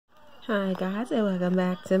Hi guys, and welcome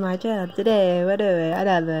back to my channel. Today we're doing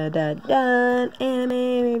another done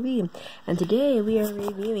anime review, and today we are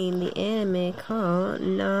reviewing the anime called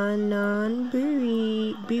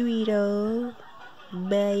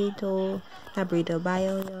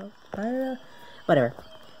whatever.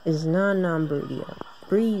 It's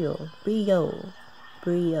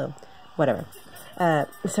Brio, whatever.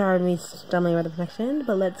 Sorry me stumbling over the connection,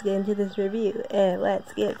 but let's get into this review and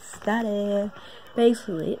let's get started.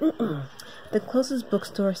 Basically, the closest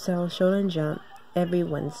bookstore sells Shonen Jump every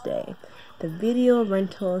Wednesday. The video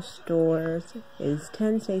rental stores is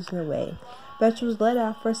 10 stations away. Vegetables let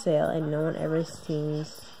out for sale, and no one ever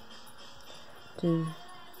seems to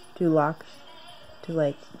put a lock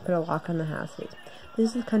on the houses.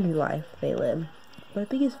 This is country life they live. But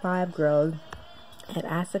these 5 girls at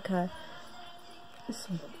Asahigaoka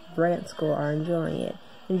Branch School are enjoying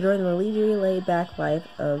the leisurely, laid-back life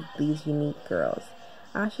of these unique girls.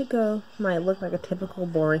 Asahigaoka might look like a typical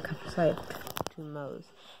boring countryside to most.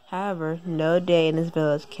 However, no day in this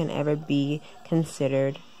village can ever be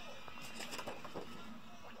considered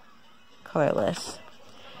colorless.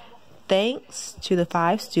 Thanks to the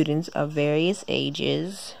 5 students of various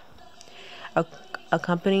ages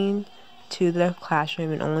accompanying to the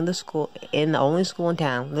classroom in the only school in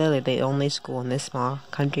town, literally the only school in this small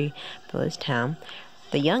country village town.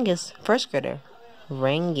 The youngest, first grader,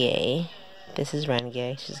 Renge, this is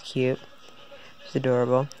Renge, she's cute, she's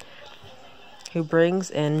adorable, who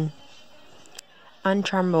brings in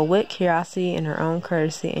uncharmable wit, curiosity, and her own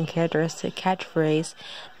courtesy and characteristic catchphrase,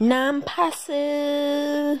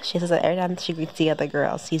 Nampatsu. She says that every time she greets the other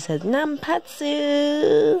girls, she says,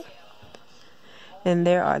 Nampatsu. And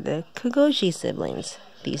there are the Kugoshi siblings,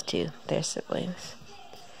 these two, they're siblings.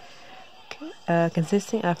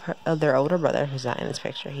 Consisting of their older brother, who's not in this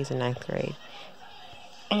picture. He's in 9th grade.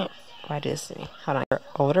 Why did this to me? Hold on. Their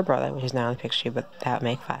older brother, which is not in the picture, but that would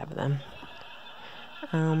make 5 of them.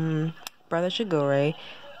 Brother Shigure,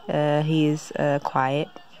 he's quiet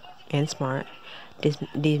and smart. This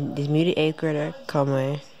muted 8th grader,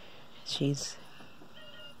 Kome, she's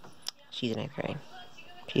in 8th grade.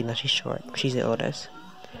 Even though she's short, she's the oldest.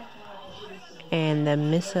 And the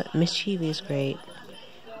mischievous grade,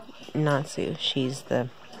 Natsu, she's the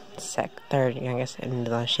third youngest, and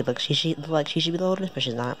she looks like she should be the oldest, but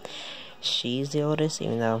she's not. She's the oldest,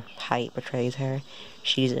 even though height betrays her.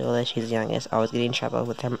 She's the oldest, she's the youngest, always getting in trouble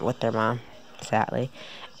with their mom, sadly.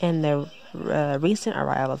 And the recent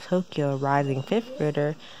arrival of Tokyo rising 5th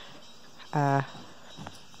grader,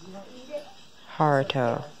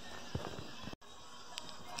 Haruto,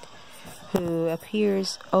 who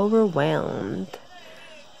appears overwhelmed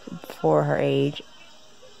for her age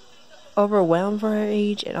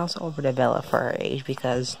and also overdeveloped for her age,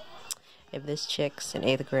 because if this chick's in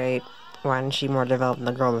 8th grade, why isn't she more developed than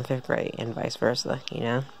the girl in 5th grade, and vice versa, you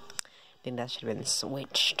know? I think that should have been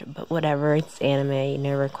switched, but whatever, it's anime, you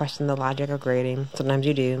never question the logic of grading. Sometimes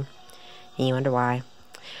you do, and you wonder why.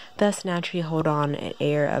 Thus, naturally hold on an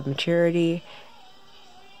air of maturity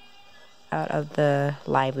out of the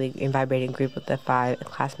lively and vibrating group of the 5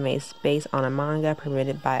 classmates based on a manga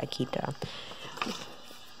permitted by Akita.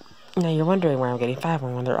 Now you're wondering where I'm getting 5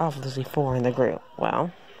 when there are obviously 4 in the group.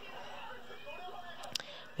 Well,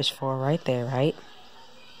 there's 4 right there, right?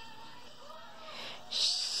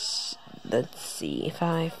 Let's see,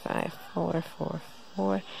 5, 4, 4,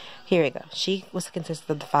 4. Here we go. She was consistent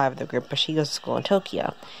of the 5 of the group, but she goes to school in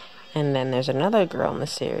Tokyo. And then there's another girl in the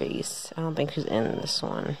series. I don't think she's in this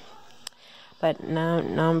one. But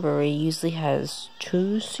Nambari usually has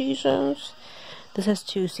 2 seasons. This has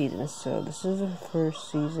 2 seasons, so this is the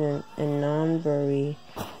first season, and Nambari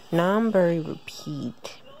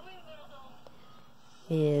Repeat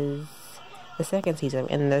is the 2nd season.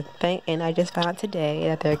 And I just found out today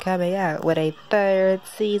that they're coming out with a 3rd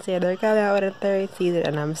season. They're coming out with a 3rd season,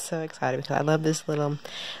 and I'm so excited because I love this little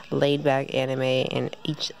laid-back anime. And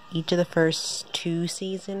each of the first 2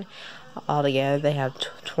 seasons, altogether they have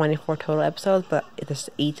 24 total episodes, but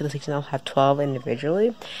each of the seasons will have 12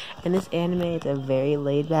 individually. And this anime is a very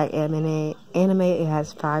laid-back anime. It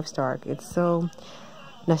has 5 stars. It's so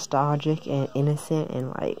nostalgic and innocent,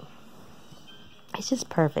 and it's just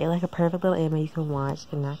perfect. Like a perfect little anime you can watch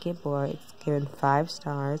and not get bored. It's given 5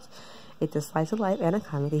 stars. It's a slice of life and a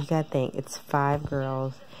comic. You gotta think, it's 5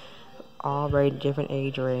 girls, all very different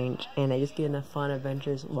age range, and they just get into fun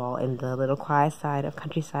adventures while in the little quiet side of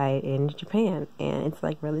countryside in Japan. And it's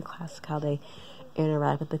like really classic how they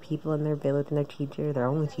interact with the people in their village and their teacher, their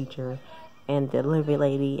only teacher, and the delivery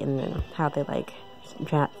lady, and then how they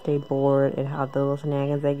try not to stay bored and how those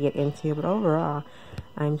shenanigans they get into. But overall,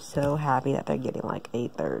 I'm so happy that they're getting like a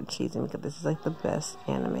third season, because this is like the best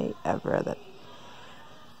anime ever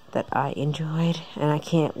that I enjoyed, and I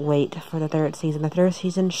can't wait for the third season. The third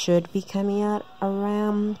season should be coming out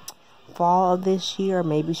around fall of this year, or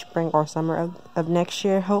maybe spring or summer of next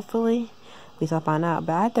year, hopefully. We shall find out.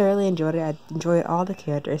 But I thoroughly enjoyed it. I enjoyed all the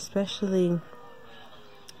characters, especially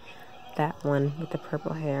that one with the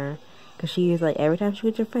purple hair, because she is like, every time she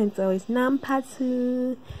with your friends, always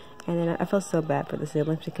Nampatsu. And then I feel so bad for the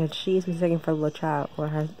siblings, because she's mistaken for a little child, or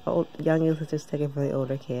her youngest sister's taken for the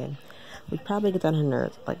older kid, which probably gets on her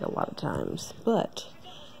nerves like a lot of times. But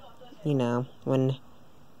you know, when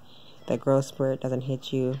the growth spurt doesn't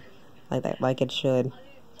hit you like that, like it should,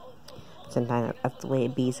 sometimes that's the way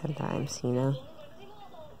it be. Sometimes, you know.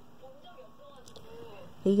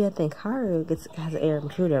 You gotta think Haru has an air of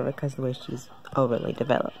maturity over because of the way she's overly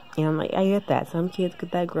developed. You know, I'm like, I get that. Some kids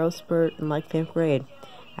get that growth spurt in like 5th grade.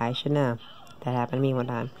 I should know. That happened to me one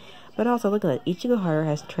time. But also, look at it. Ichigo Haru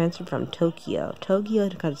has transferred from Tokyo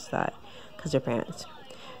to countryside because her parents,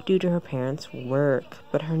 due to her parents' work.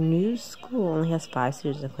 But her new school only has 5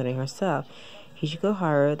 students, including herself. Ichigo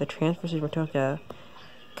Haru, the transfer student from Tokyo,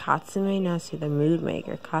 Katsume Nasu, the mood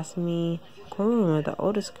maker, Kasumi Kuruma, the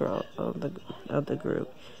oldest girl of the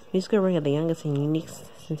group, Musical Ring, the youngest and unique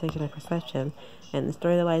sensation of perception, and the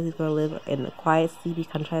story of the lives these girls live in the quiet, sleepy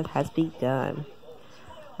countryside has begun.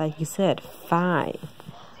 Like you said, 5.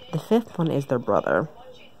 The 5th one is their brother,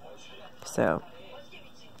 so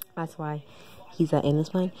that's why he's in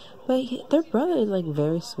this one. But their brother is like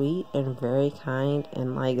very sweet and very kind,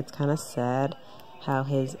 and like it's kind of sad how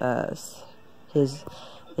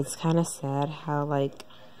it's kind of sad how like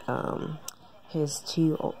his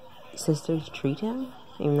 2 sisters treat him,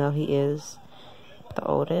 even though he is the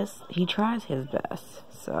oldest. He tries his best.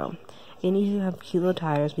 So, and he have cute little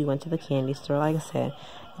tires. We went to the candy store. Like I said,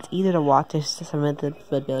 it's either to walk to some of the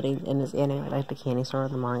buildings in this anime, like the candy store or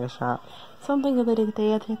the manga shop, something that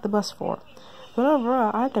they have to take the bus for. But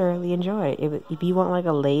overall, I thoroughly enjoyed it. If you want like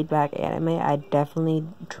a laid back anime, I definitely,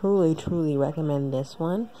 truly recommend this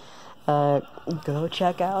one. Go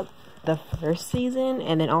check out the first season,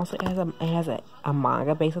 and then also it has a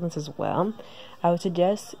manga based on this as well. I would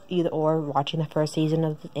suggest either or watching the first season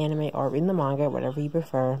of the anime or reading the manga, whatever you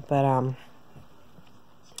prefer. But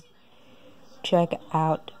check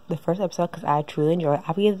out the first episode, because I truly enjoy it.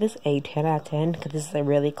 I'll give this a 10 out of 10 because this is a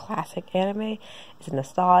really classic anime. It's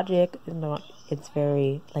nostalgic, it's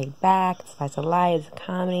very laid back, it's nice and light, it's a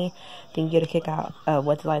comedy. Then you get a kick out of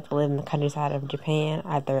what's it like to live in the countryside of Japan.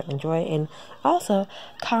 I thoroughly enjoy it. And also,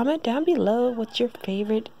 comment down below what's your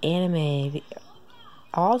favorite anime.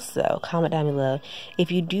 Also, comment down below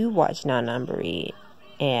if you do watch Non-Numberi,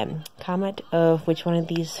 and comment of which one of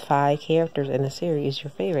these 5 characters in the series is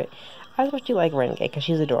your favorite. I especially like Renge because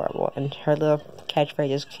she's adorable, and her little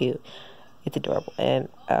catchphrase is cute. It's adorable. And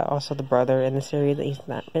also the brother in the series, he's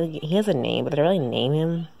not really, he has a name, but they don't really name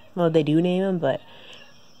him. Well, they do name him, but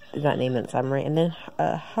they're not named in the summary. And then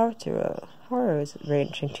Haru is very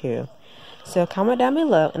interesting too. So comment down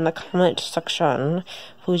below in the comment section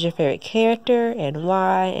who's your favorite character and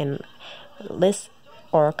why, and list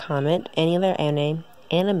or comment any other anime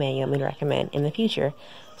you want me to recommend in the future.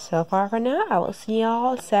 So far for now, I will see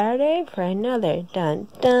y'all Saturday for another dun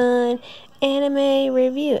anime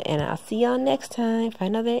review, and I'll see y'all next time for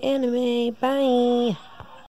another anime. Bye.